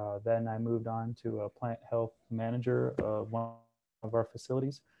 Then I moved on to a plant health manager of one of our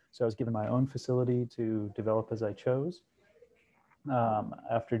facilities. So I was given my own facility to develop as I chose.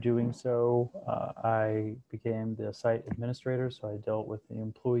 After doing so, I became the site administrator. So I dealt with the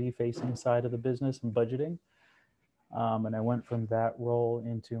employee facing side of the business and budgeting. And I went from that role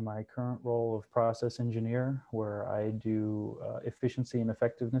into my current role of process engineer, where I do efficiency and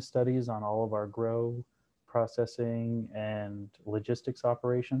effectiveness studies on all of our grow, processing, and logistics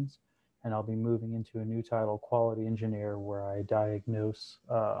operations. And I'll be moving into a new title, quality engineer, where I diagnose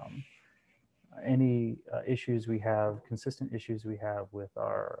any issues we have, consistent issues we have with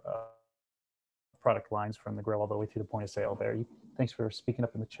our product lines from the grow all the way through the point of sale there. Thanks for speaking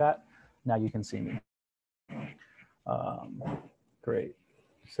up in the chat. Now you can see me. Great.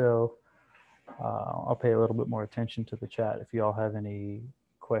 So I'll pay a little bit more attention to the chat if you all have any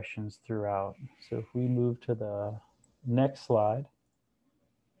questions throughout. So if we move to the next slide,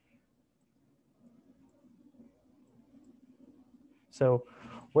 So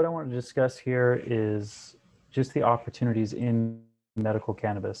what I want to discuss here is just the opportunities in medical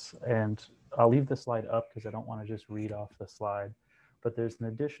cannabis. And I'll leave the slide up because I don't want to just read off the slide, but there's an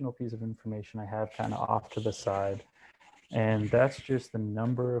additional piece of information I have kind of off to the side. And that's just the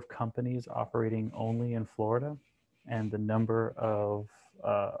number of companies operating only in Florida and the number of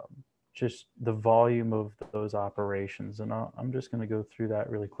just the volume of those operations. And I'm just going to go through that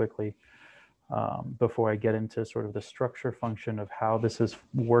really quickly before I get into sort of the structure function of how this is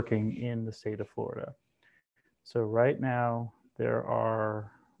working in the state of Florida. So right now there are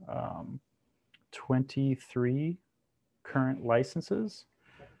 23 current licenses.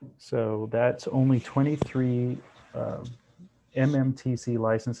 So that's only 23 MMTC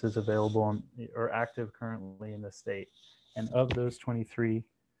licenses available or active currently in the state. And of those 23,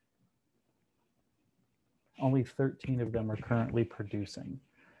 only 13 of them are currently producing.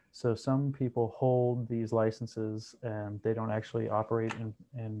 So some people hold these licenses and they don't actually operate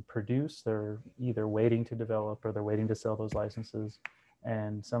and produce. They're either waiting to develop or they're waiting to sell those licenses.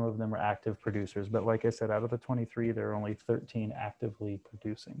 And some of them are active producers. But like I said, out of the 23, there are only 13 actively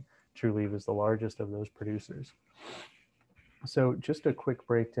producing. Trulieve is the largest of those producers. So just a quick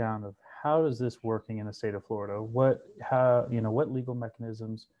breakdown of how is this working in the state of Florida? What legal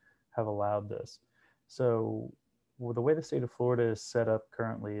mechanisms have allowed this? So well, the way the state of Florida is set up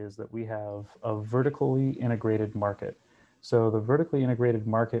currently is that we have a vertically integrated market. So the vertically integrated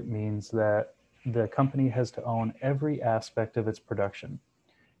market means that the company has to own every aspect of its production.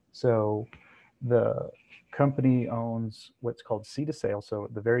 So the company owns what's called seed to sale. So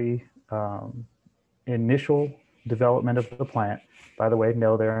the very initial development of the plant, by the way,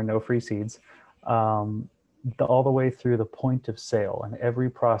 no, there are no free seeds, all the way through the point of sale and every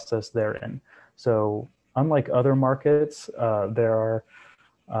process therein. So unlike other markets, the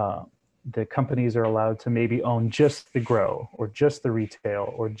companies are allowed to maybe own just the grow or just the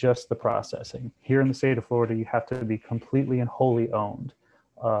retail or just the processing. Here in the state of Florida, you have to be completely and wholly owned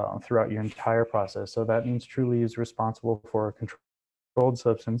throughout your entire process. So that means Trulieve is responsible for a controlled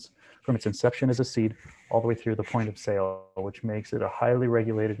substance from its inception as a seed all the way through the point of sale, which makes it a highly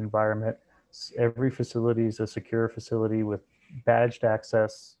regulated environment. Every facility is a secure facility with badged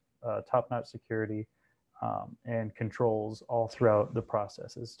access, top-notch security, and controls all throughout the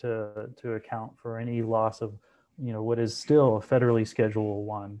processes to account for any loss of, what is still a federally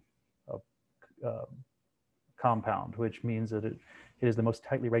Schedule I compound, which means that it is the most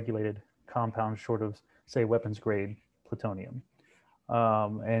tightly regulated compound short of, say, weapons grade plutonium.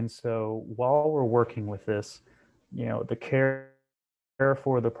 And so while we're working with this, the care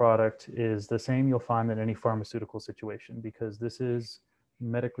for the product is the same you'll find in any pharmaceutical situation because this is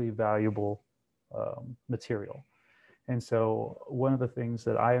medically valuable material. And so one of the things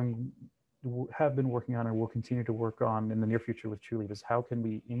that have been working on and will continue to work on in the near future with Trulieve is how can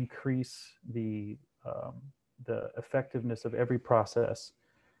we increase the effectiveness of every process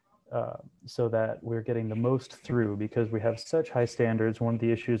so that we're getting the most through, because we have such high standards. One of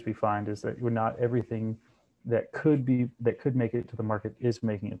the issues we find is that we're not everything that could make it to the market is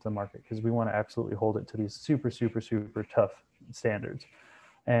making it to the market, because we want to absolutely hold it to these super, super, super tough standards.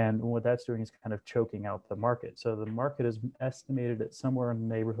 And what that's doing is kind of choking out the market. So the market is estimated at somewhere in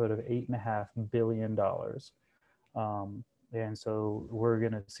the neighborhood of $8.5 billion. And so we're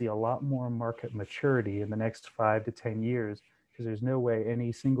going to see a lot more market maturity in the next 5 to 10 years, because there's no way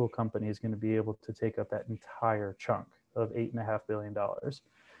any single company is going to be able to take up that entire chunk of $8.5 billion.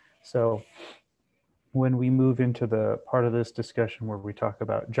 So when we move into the part of this discussion where we talk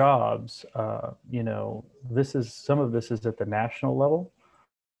about jobs, some of this is at the national level.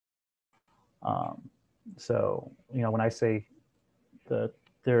 So, when I say that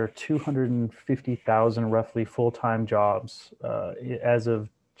there are 250,000 roughly full-time jobs as of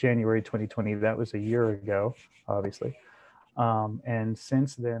January 2020, that was a year ago, obviously. And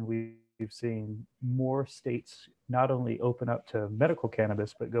since then, we've seen more states not only open up to medical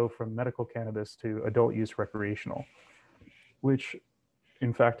cannabis, but go from medical cannabis to adult use recreational, which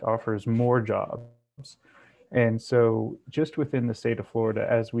in fact offers more jobs. And so just within the state of Florida,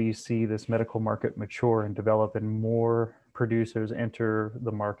 as we see this medical market mature and develop and more producers enter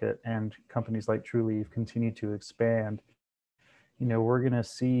the market and companies like Trulieve continue to expand, we're going to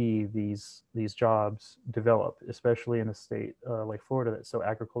see these jobs develop, especially in a state like Florida that's so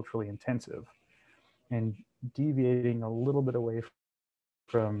agriculturally intensive. And deviating a little bit away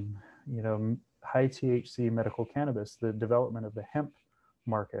from, high THC medical cannabis, the development of the hemp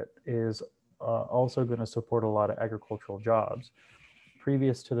market is also going to support a lot of agricultural jobs.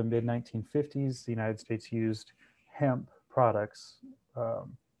 Previous to the mid-1950s, the United States used hemp products,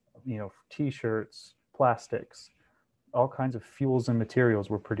 t-shirts, plastics, all kinds of fuels and materials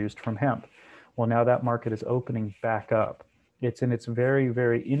were produced from hemp. Well, now that market is opening back up. It's in its very,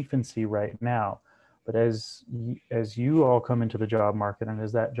 very infancy right now. But as you all come into the job market, and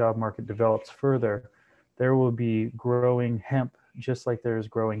as that job market develops further, there will be growing hemp just like there's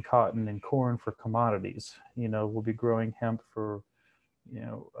growing cotton and corn for commodities. We'll be growing hemp for,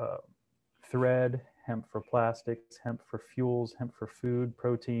 thread, hemp for plastics, hemp for fuels, hemp for food,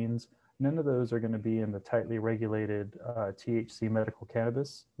 proteins. None of those are going to be in the tightly regulated THC medical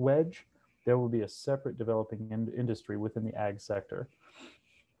cannabis wedge. There will be a separate developing industry within the ag sector.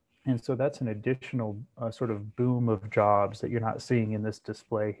 And so that's an additional sort of boom of jobs that you're not seeing in this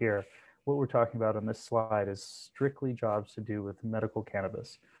display here. What we're talking about on this slide is strictly jobs to do with medical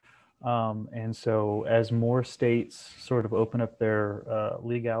cannabis. And so as more states sort of open up their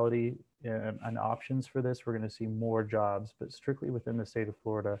legality and options for this, we're going to see more jobs, but strictly within the state of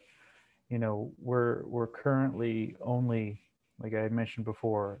Florida. We're currently only, like I had mentioned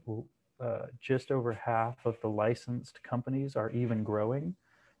before, just over half of the licensed companies are even growing.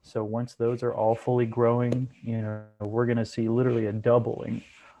 So once those are all fully growing, we're going to see literally a doubling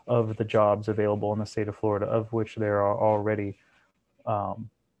of the jobs available in the state of Florida, of which there are already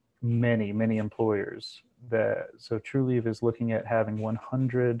many, many employers. So Trulieve is looking at having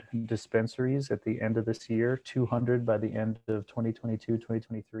 100 dispensaries at the end of this year, 200 by the end of 2022,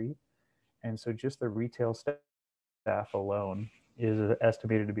 2023. And so just the retail staff alone is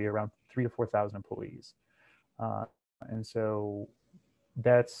estimated to be around 3,000 to 4,000 employees. And so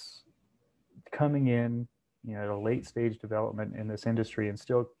that's coming in, at a late stage development in this industry and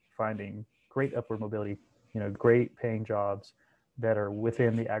still finding great upward mobility, great paying jobs that are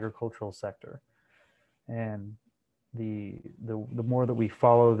within the agricultural sector. And the more that we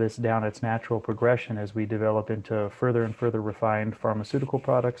follow this down its natural progression as we develop into further and further refined pharmaceutical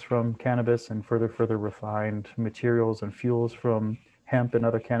products from cannabis and further refined materials and fuels from hemp and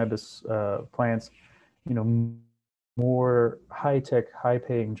other cannabis plants, more high-tech,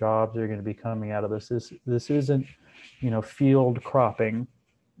 high-paying jobs are going to be coming out of this. This isn't, field cropping.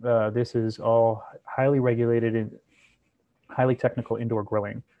 This is all highly regulated and highly technical indoor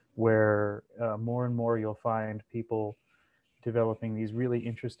growing, where more and more you'll find people developing these really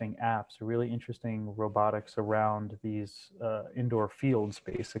interesting apps, really interesting robotics around these indoor fields,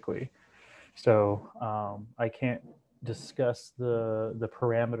 basically. So I can't discuss the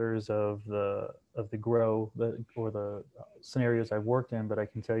parameters of the grow or the scenarios I've worked in, but I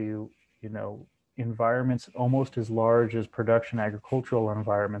can tell you, environments almost as large as production agricultural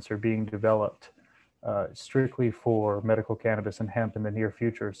environments are being developed strictly for medical cannabis and hemp in the near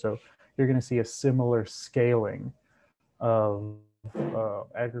future. So you're going to see a similar scaling of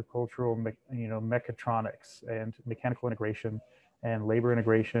agricultural, mechatronics and mechanical integration and labor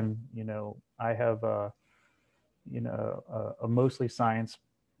integration. I have a mostly science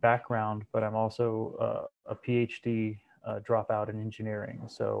background, but I'm also a PhD dropout in engineering.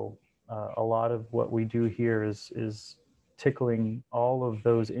 So a lot of what we do here is tickling all of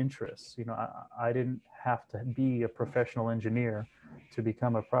those interests. I didn't have to be a professional engineer to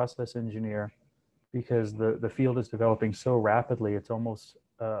become a process engineer, because the field is developing so rapidly. It's almost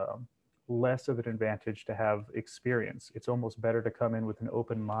less of an advantage to have experience. It's almost better to come in with an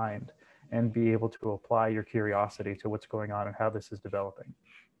open mind and be able to apply your curiosity to what's going on and how this is developing.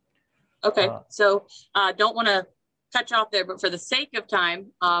 Okay, so don't want to cut you off there, but for the sake of time,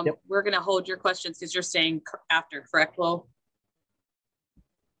 Yep. We're going to hold your questions because you're saying after, correct, Will?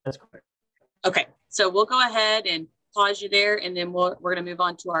 That's correct. Okay, so we'll go ahead and pause you there, and then we're going to move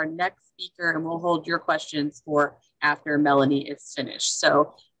on to our next speaker, and we'll hold your questions for after Melanie is finished.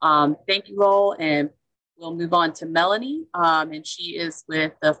 So thank you all, and we'll move on to Melanie, and she is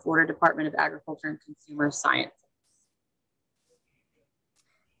with the Florida Department of Agriculture and Consumer Science.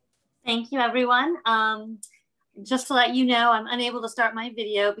 Thank you, everyone. Just to let you know, I'm unable to start my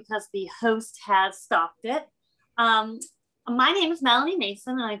video because the host has stopped it. My name is Melanie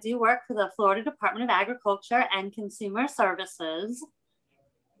Mason, and I do work for the Florida Department of Agriculture and Consumer Services.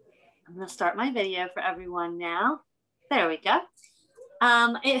 I'm going to start my video for everyone now. There we go.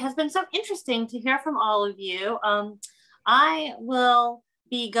 It has been so interesting to hear from all of you. I will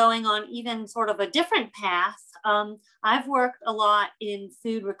be going on even sort of a different path. I've worked a lot in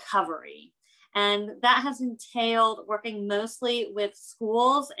food recovery, and that has entailed working mostly with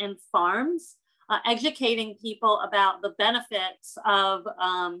schools and farms, educating people about the benefits of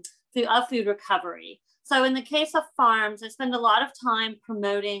food recovery. So in the case of farms, I spend a lot of time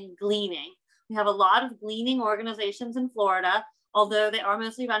promoting gleaning. We have a lot of gleaning organizations in Florida, although they are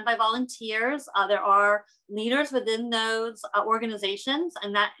mostly run by volunteers. There are leaders within those organizations,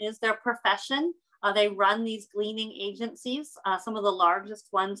 and that is their profession. They run these gleaning agencies. Some of the largest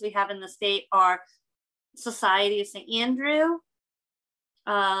ones we have in the state are Society of St. Andrew.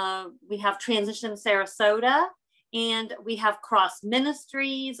 We have Transition Sarasota, and we have Cross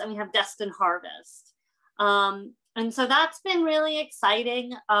Ministries, and we have Destin Harvest. And so that's been really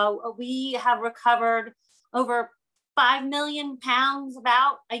exciting. We have recovered over 5 million pounds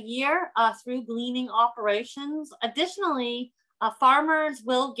about a year through gleaning operations. Additionally, farmers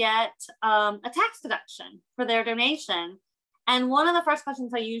will get a tax deduction for their donation. And one of the first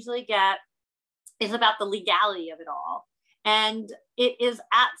questions I usually get is about the legality of it all. And it is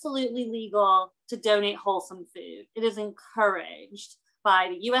absolutely legal to donate wholesome food. It is encouraged by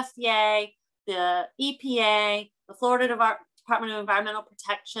the USDA, the EPA, the Florida Department of Environmental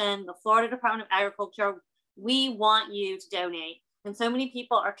Protection, the Florida Department of Agriculture. We want you to donate. And so many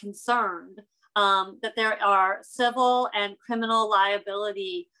people are concerned that there are civil and criminal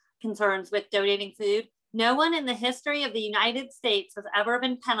liability concerns with donating food. No one in the history of the United States has ever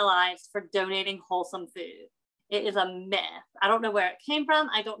been penalized for donating wholesome food. It is a myth. I don't know where it came from.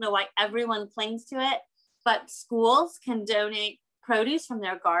 I don't know why everyone clings to it, but schools can donate produce from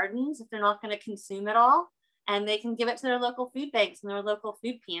their gardens if they're not going to consume it all. And they can give it to their local food banks and their local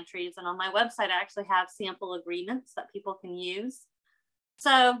food pantries. And on my website, I actually have sample agreements that people can use.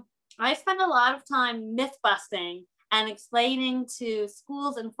 So I spend a lot of time myth busting and explaining to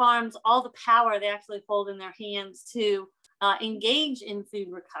schools and farms all the power they actually hold in their hands to engage in food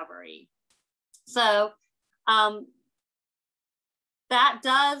recovery. So that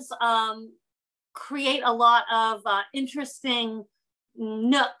does create a lot of interesting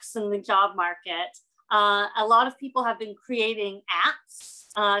nooks in the job market. A lot of people have been creating apps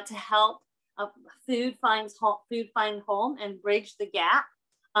to help food find home and bridge the gap.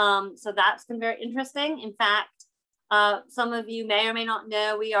 So that's been very interesting. In fact, some of you may or may not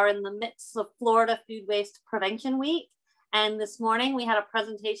know, we are in the midst of Florida Food Waste Prevention Week. And this morning we had a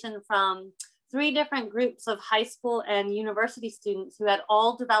presentation from 3 different groups of high school and university students who had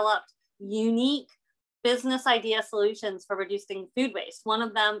all developed unique business idea solutions for reducing food waste. One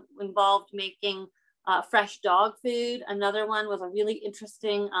of them involved making fresh dog food. Another one was a really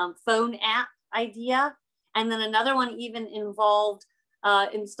interesting phone app idea. And then another one even involved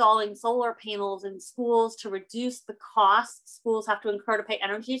installing solar panels in schools to reduce the costs schools have to incur to pay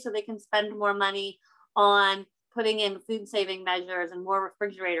energy so they can spend more money on putting in food saving measures and more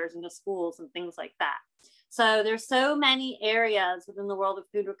refrigerators into schools and things like that. So there's so many areas within the world of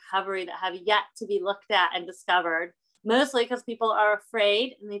food recovery that have yet to be looked at and discovered, mostly because people are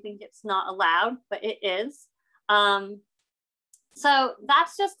afraid and they think it's not allowed, but it is. So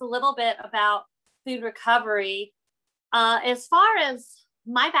that's just a little bit about food recovery. As far as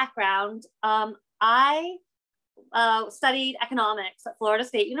my background, I studied economics at Florida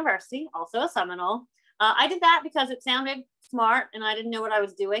State University, also a Seminole. I did that because it sounded smart and I didn't know what I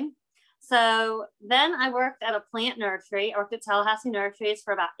was doing. So then I worked at a plant nursery. I worked at Tallahassee Nurseries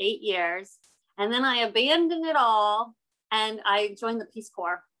for about 8 years. And then I abandoned it all and I joined the Peace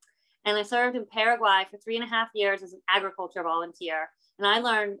Corps. And I served in Paraguay for 3.5 years as an agriculture volunteer. And I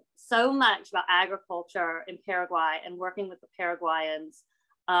learned so much about agriculture in Paraguay and working with the Paraguayans.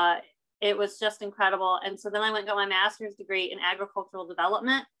 It was just incredible. And so then I went and got my master's degree in agricultural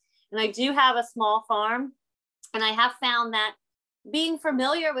development. And I do have a small farm. And I have found that being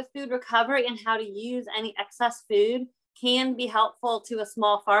familiar with food recovery and how to use any excess food can be helpful to a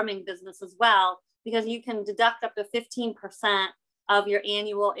small farming business as well, because you can deduct up to 15% of your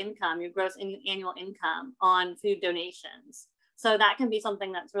annual income, your gross annual income on food donations. So that can be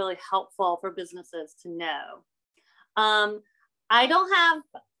something that's really helpful for businesses to know. I don't have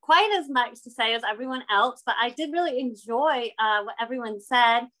quite as much to say as everyone else, but I did really enjoy what everyone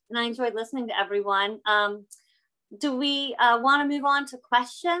said, and I enjoyed listening to everyone. Do we want to move on to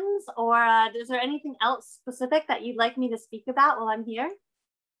questions, or is there anything else specific that you'd like me to speak about while I'm here?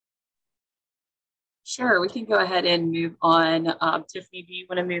 Sure, we can go ahead and move on. Tiffany, do you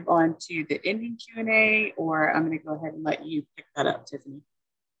want to move on to the ending Q&A, or I'm going to go ahead and let you pick that up, Tiffany?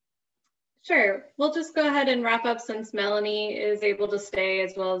 Sure, we'll just go ahead and wrap up since Melanie is able to stay,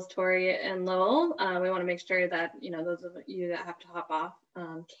 as well as Tori and Lowell. We want to make sure that, you know, those of you that have to hop off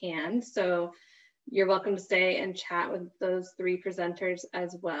can. So you're welcome to stay and chat with those 3 presenters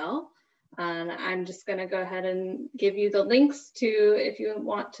as well. And I'm just going to go ahead and give you the links to, if you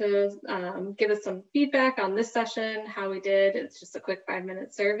want to give us some feedback on this session, how we did. It's just a quick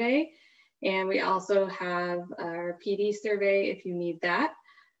 5-minute survey. And we also have our PD survey if you need that.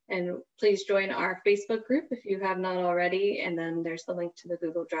 And please join our Facebook group if you have not already. And then there's the link to the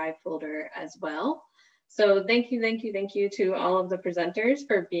Google Drive folder as well. So thank you to all of the presenters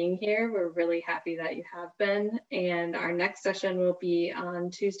for being here. We're really happy that you have been. And our next session will be on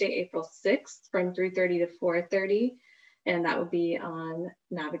Tuesday, April 6th from 3:30 to 4:30. And that will be on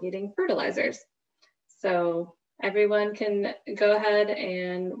navigating fertilizers. So everyone can go ahead,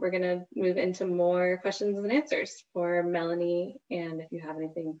 and we're gonna move into more questions and answers for Melanie, and if you have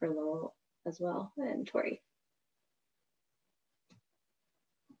anything for Lowell as well, and Tori.